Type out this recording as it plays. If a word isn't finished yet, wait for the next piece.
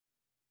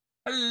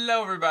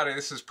Hello, everybody.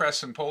 This is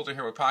Preston Poulter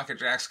here with Pocket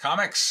Jacks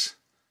Comics.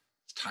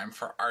 It's time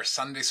for our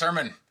Sunday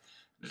sermon.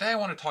 Today, I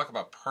want to talk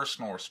about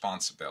personal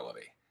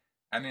responsibility.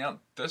 And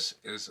this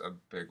is a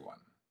big one.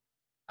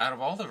 Out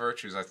of all the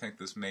virtues, I think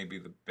this may be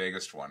the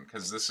biggest one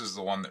because this is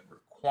the one that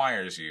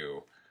requires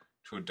you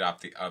to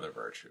adopt the other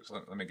virtues.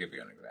 Let me give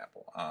you an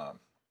example.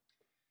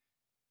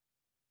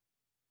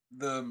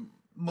 The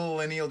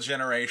millennial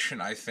generation,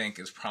 I think,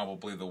 is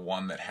probably the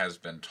one that has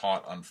been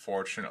taught,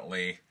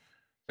 unfortunately,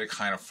 to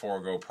kind of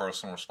forego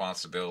personal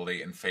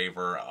responsibility in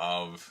favor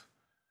of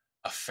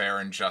a fair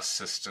and just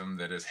system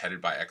that is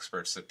headed by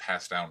experts that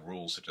pass down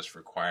rules that just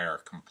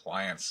require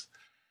compliance.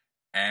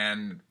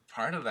 And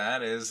part of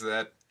that is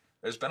that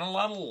there's been a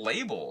lot of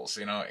labels,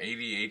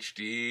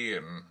 ADHD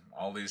and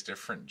all these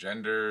different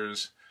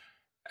genders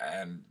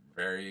and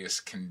various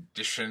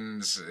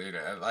conditions,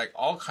 like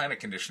all kind of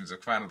conditions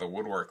that come out of the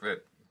woodwork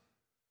that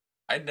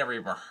I'd never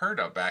even heard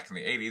of back in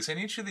the 80s. And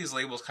each of these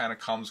labels kind of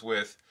comes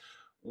with,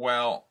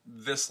 well,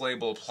 this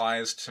label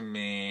applies to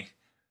me.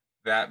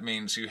 That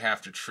means you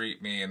have to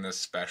treat me in this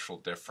special,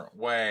 different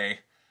way.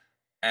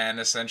 And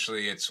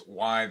essentially, it's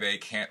why they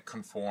can't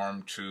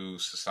conform to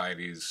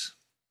society's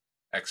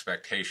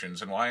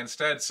expectations and why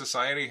instead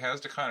society has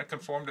to kind of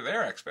conform to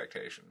their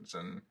expectations.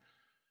 And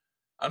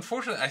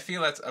unfortunately, I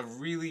feel that's a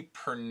really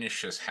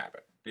pernicious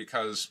habit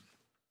because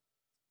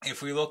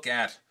if we look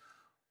at,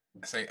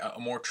 say, a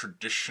more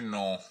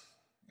traditional,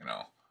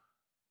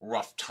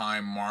 rough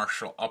time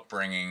martial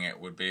upbringing, it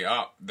would be,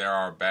 there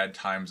are bad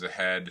times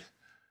ahead,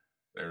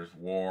 there's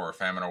war or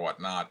famine or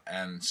whatnot,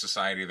 and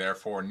society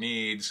therefore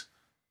needs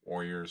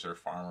warriors or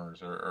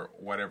farmers or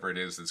whatever it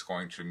is that's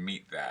going to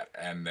meet that.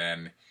 And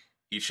then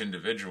each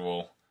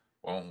individual,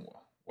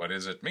 well, what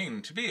does it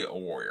mean to be a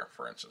warrior,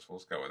 for instance?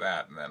 Let's go with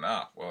that. And then,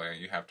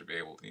 you have to be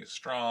able to be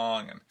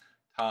strong and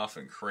tough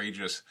and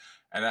courageous.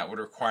 And that would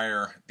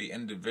require the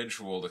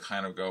individual to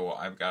kind of go, well,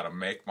 I've got to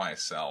make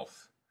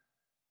myself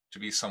to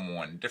be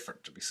someone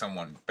different, to be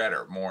someone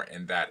better, more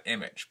in that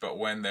image. But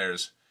when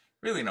there's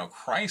really no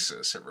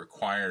crisis, it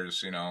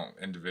requires,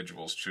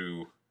 individuals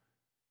to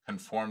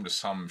conform to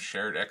some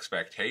shared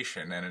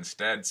expectation, and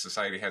instead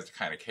society has to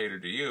kind of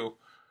cater to you.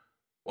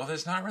 Well,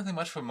 there's not really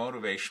much of a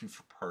motivation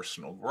for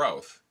personal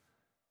growth.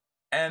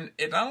 And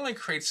it not only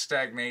creates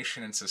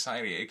stagnation in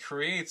society, it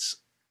creates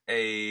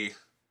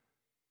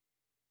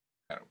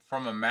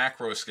from a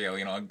macro scale,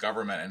 a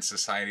government and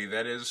society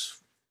that is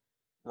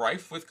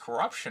rife with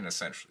corruption,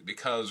 essentially,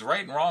 because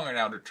right and wrong are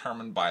now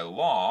determined by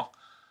law,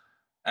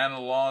 and the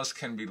laws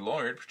can be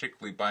lawyered,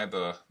 particularly by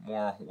the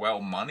more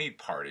well-moneyed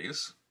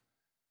parties,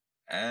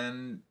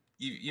 and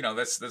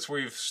that's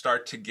where you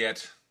start to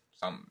get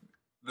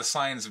the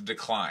signs of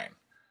decline.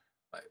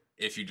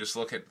 If you just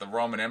look at the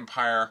Roman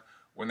Empire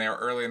when they were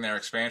early in their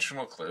expansion,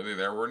 well, clearly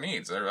there were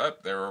needs. There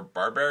were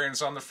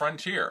barbarians on the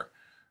frontier,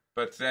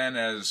 but then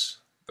as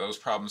those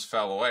problems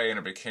fell away and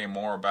it became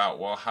more about,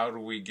 well, how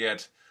do we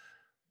get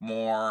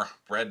more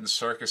bread and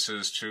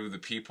circuses to the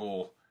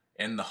people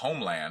in the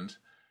homeland,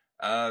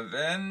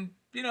 then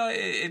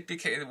it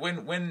became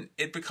when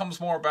it becomes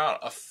more about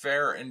a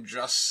fair and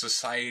just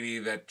society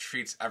that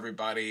treats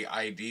everybody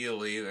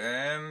ideally,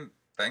 then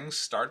things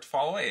start to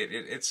fall away.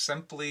 It's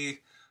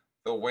simply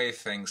the way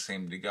things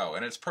seem to go,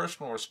 and it's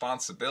personal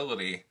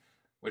responsibility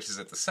which is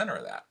at the center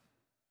of that.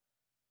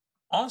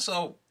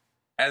 Also,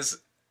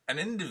 as an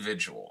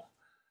individual,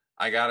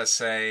 I gotta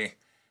say,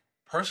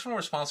 personal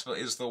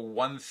responsibility is the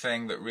one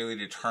thing that really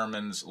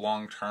determines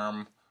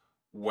long-term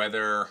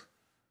whether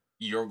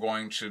you're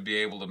going to be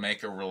able to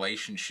make a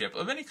relationship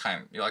of any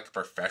kind, like a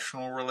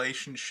professional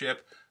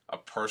relationship, a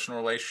personal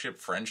relationship,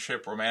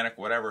 friendship, romantic,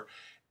 whatever.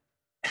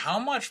 How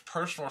much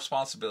personal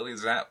responsibility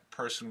is that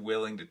person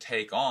willing to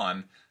take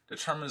on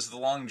determines the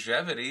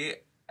longevity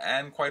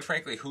and, quite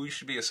frankly, who you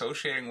should be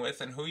associating with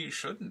and who you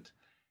shouldn't.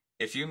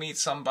 If you meet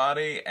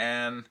somebody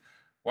and,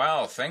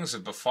 well, things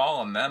have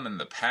befallen them in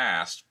the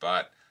past,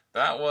 but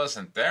that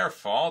wasn't their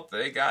fault.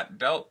 They got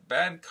dealt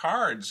bad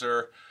cards,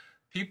 or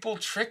people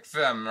tricked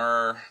them,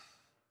 or,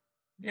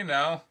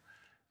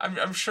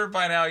 I'm sure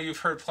by now you've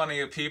heard plenty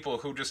of people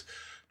who just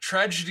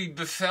tragedy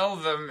befell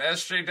them.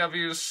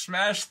 SJWs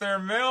smashed their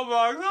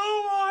mailbox.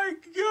 Oh my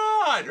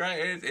God!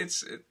 Right?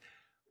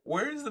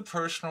 Where's the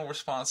personal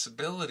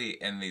responsibility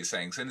in these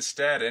things?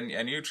 Instead, and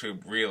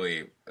YouTube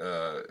really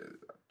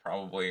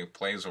probably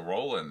plays a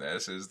role in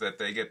this, is that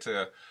they get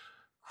to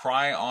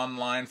cry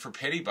online for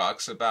pity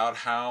bucks about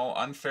how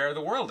unfair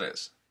the world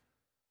is.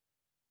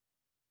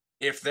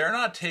 If they're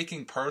not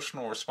taking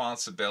personal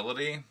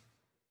responsibility,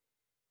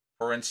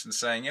 for instance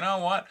saying, you know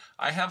what,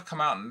 I have come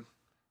out and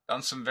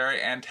done some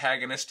very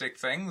antagonistic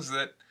things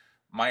that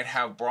might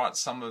have brought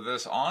some of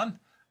this on,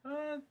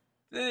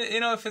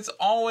 if it's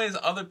always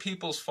other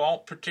people's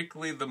fault,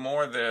 particularly the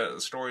more the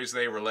stories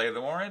they relay,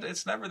 the more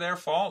it's never their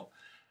fault,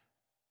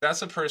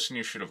 that's a person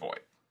you should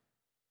avoid.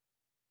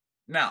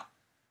 Now,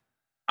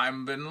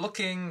 I've been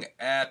looking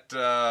at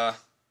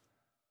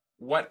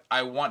what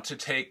I want to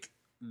take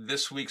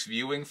this week's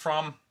viewing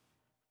from,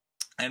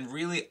 and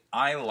really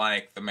I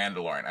like The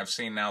Mandalorian. I've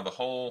seen now the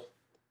whole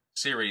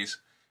series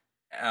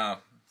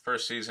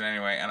first season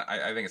anyway, and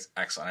I think it's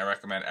excellent. I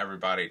recommend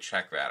everybody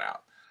check that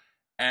out.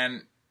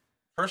 And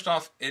first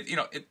off,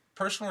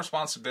 personal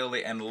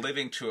responsibility and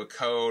living to a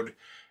code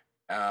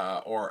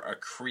or a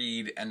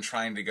creed and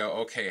trying to go,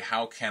 okay,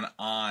 how can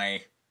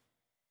I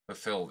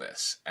fulfill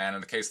this? And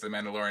in the case of the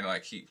Mandalorian,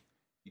 like he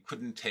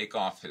couldn't take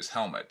off his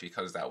helmet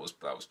because that was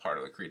part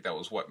of the creed. That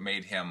was what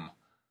made him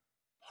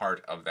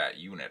part of that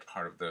unit,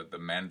 part of the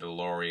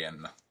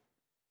Mandalorian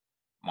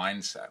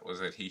mindset, was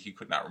that he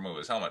could not remove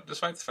his helmet,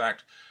 despite the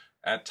fact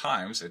at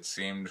times it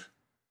seemed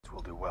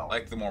will do well.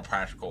 like the more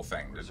practical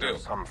thing to do.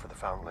 Some for the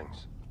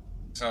foundlings.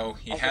 So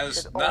he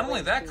has not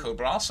only that code,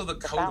 but also the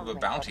code of a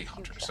bounty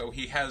hunter. So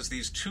he has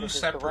these two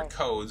separate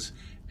codes,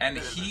 and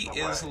he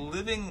is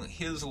living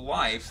his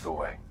life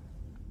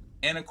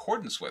in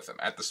accordance with them.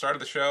 At the start of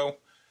the show,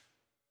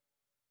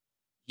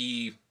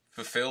 he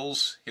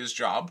fulfills his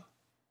job.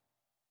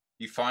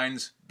 He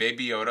finds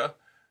Baby Yoda,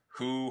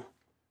 who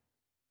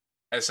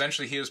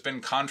essentially he has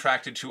been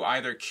contracted to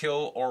either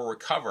kill or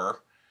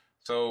recover.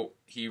 So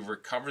he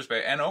recovers,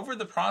 and over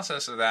the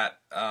process of that,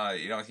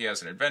 he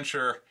has an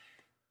adventure,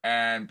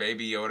 and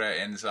Baby Yoda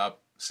ends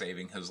up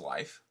saving his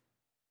life.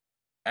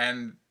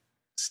 And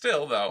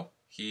still, though,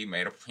 he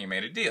made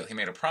a deal. He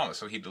made a promise.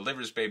 So he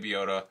delivers Baby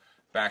Yoda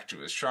back to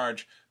his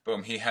charge.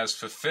 Boom, he has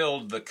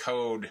fulfilled the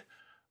code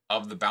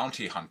of the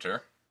bounty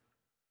hunter.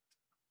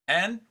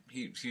 And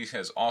he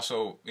has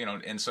also,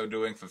 in so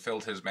doing,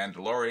 fulfilled his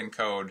Mandalorian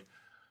code.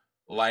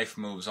 Life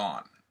moves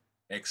on.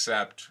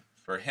 Except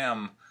for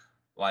him,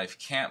 life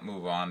can't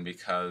move on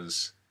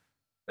because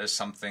there's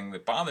something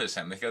that bothers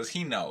him, because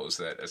he knows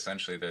that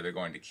essentially they're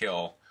going to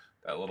kill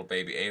that little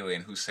baby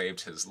alien who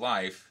saved his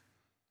life.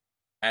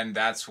 And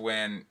that's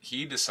when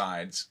he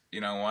decides, you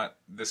know what,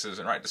 this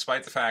isn't right.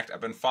 Despite the fact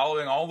I've been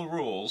following all the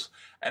rules,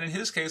 and in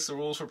his case the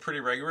rules were pretty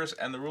rigorous,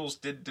 and the rules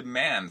did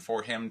demand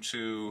for him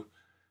to,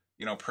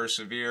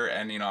 persevere,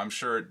 and, I'm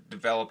sure it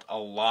developed a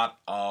lot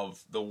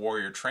of the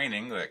warrior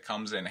training that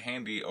comes in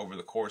handy over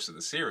the course of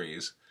the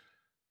series.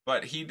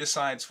 But he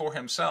decides for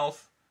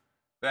himself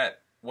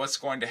that what's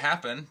going to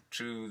happen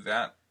to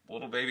that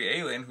little baby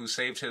alien who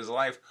saved his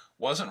life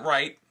wasn't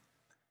right,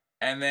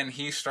 and then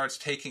he starts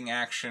taking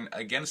action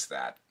against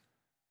that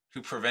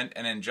to prevent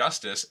an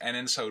injustice, and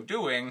in so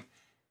doing,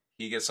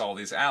 he gets all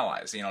these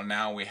allies.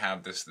 Now we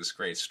have this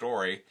great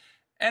story,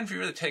 and if you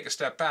really take a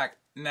step back,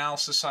 now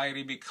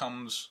society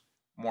becomes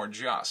more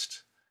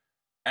just.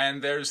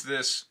 And there's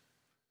this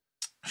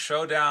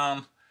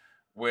showdown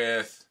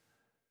with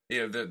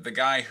the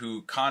guy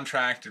who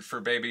contracted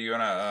for Baby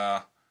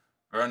Yoda,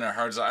 Werner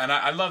Herzog, and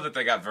I love that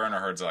they got Werner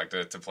Herzog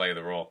to play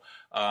the role,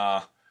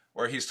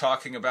 where he's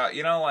talking about,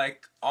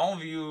 all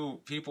of you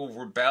people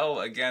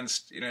rebel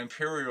against,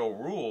 imperial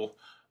rule,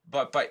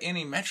 but by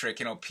any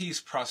metric,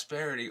 peace,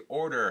 prosperity,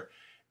 order,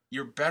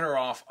 you're better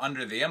off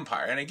under the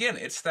empire. And again,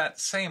 it's that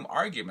same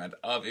argument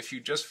of if you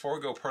just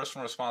forego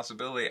personal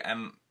responsibility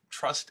and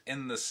trust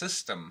in the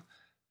system,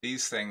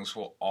 these things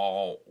will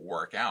all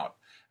work out.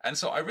 And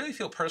so I really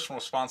feel personal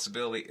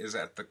responsibility is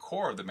at the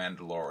core of The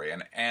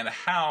Mandalorian, and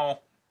how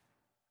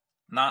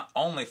not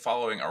only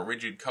following a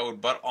rigid code,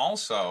 but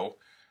also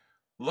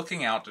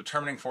looking out,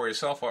 determining for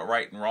yourself what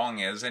right and wrong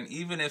is, and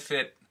even if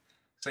it,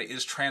 say,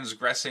 is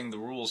transgressing the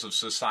rules of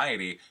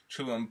society,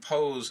 to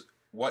impose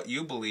what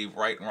you believe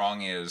right and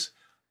wrong is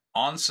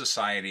on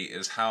society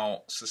is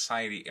how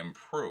society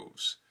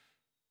improves.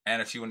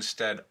 And if you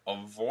instead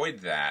avoid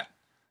that,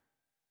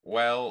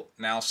 well,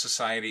 now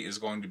society is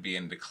going to be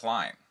in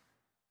decline.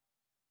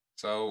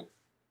 So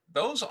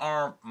those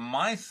are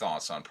my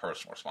thoughts on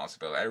personal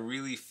responsibility. I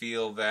really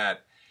feel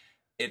that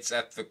it's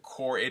at the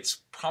core. It's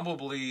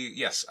probably,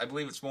 yes, I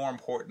believe it's more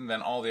important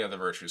than all the other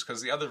virtues,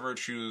 because the other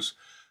virtues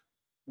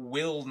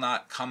will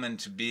not come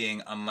into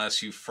being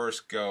unless you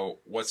first go,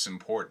 what's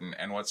important?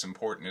 And what's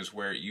important is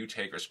where you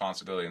take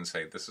responsibility and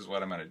say, this is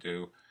what I'm going to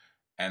do,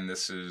 and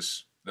this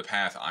is the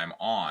path I'm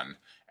on.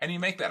 And you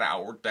make that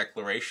outward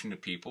declaration to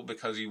people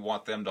because you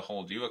want them to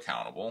hold you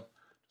accountable.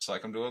 Just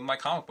like I'm doing with my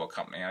comic book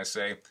company. I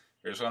say,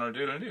 here's what I'm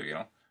going to do,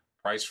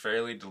 priced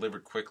fairly,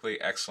 delivered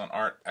quickly, excellent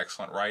art,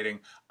 excellent writing.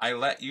 I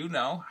let you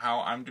know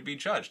how I'm to be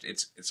judged.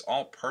 It's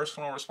all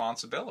personal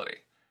responsibility.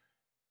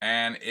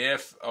 And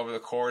if over the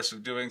course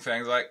of doing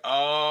things like,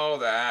 oh,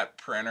 that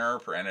printer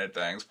printed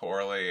things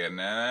poorly, and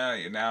now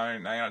you're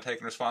not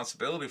taking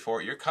responsibility for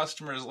it, your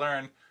customers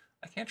learn,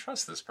 I can't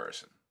trust this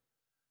person.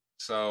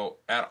 So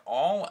at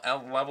all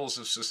levels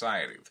of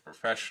society, the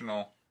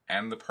professional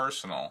and the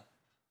personal,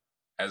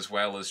 as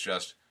well as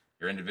just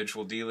your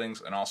individual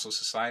dealings and also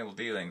societal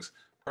dealings,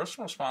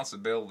 personal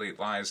responsibility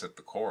lies at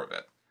the core of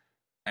it.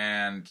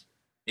 And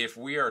if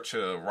we are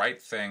to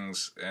right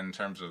things in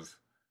terms of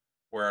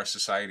where our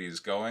society is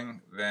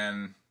going,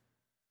 then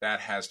that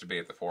has to be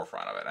at the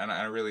forefront of it. And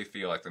I really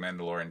feel like The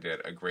Mandalorian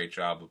did a great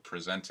job of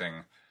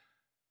presenting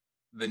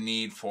the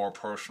need for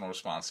personal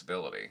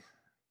responsibility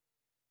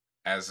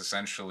as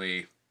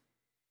essentially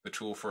the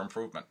tool for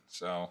improvement.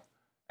 So,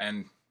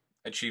 and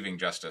achieving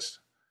justice.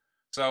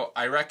 So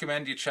I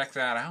recommend you check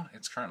that out.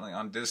 It's currently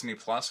on Disney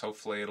Plus.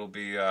 Hopefully it'll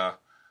be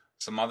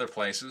some other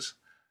places.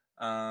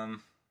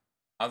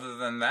 Other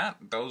than that,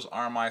 those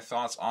are my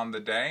thoughts on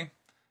the day.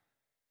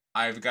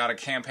 I've got a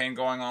campaign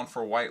going on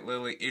for White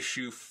Lily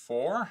issue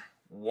 4,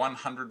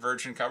 100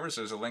 virgin covers.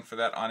 There's a link for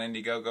that on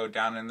Indiegogo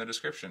down in the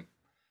description.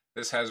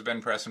 This has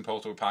been Preston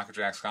Polter with Pocket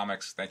Jacks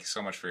Comics. Thank you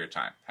so much for your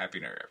time. Happy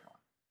New Year, everyone.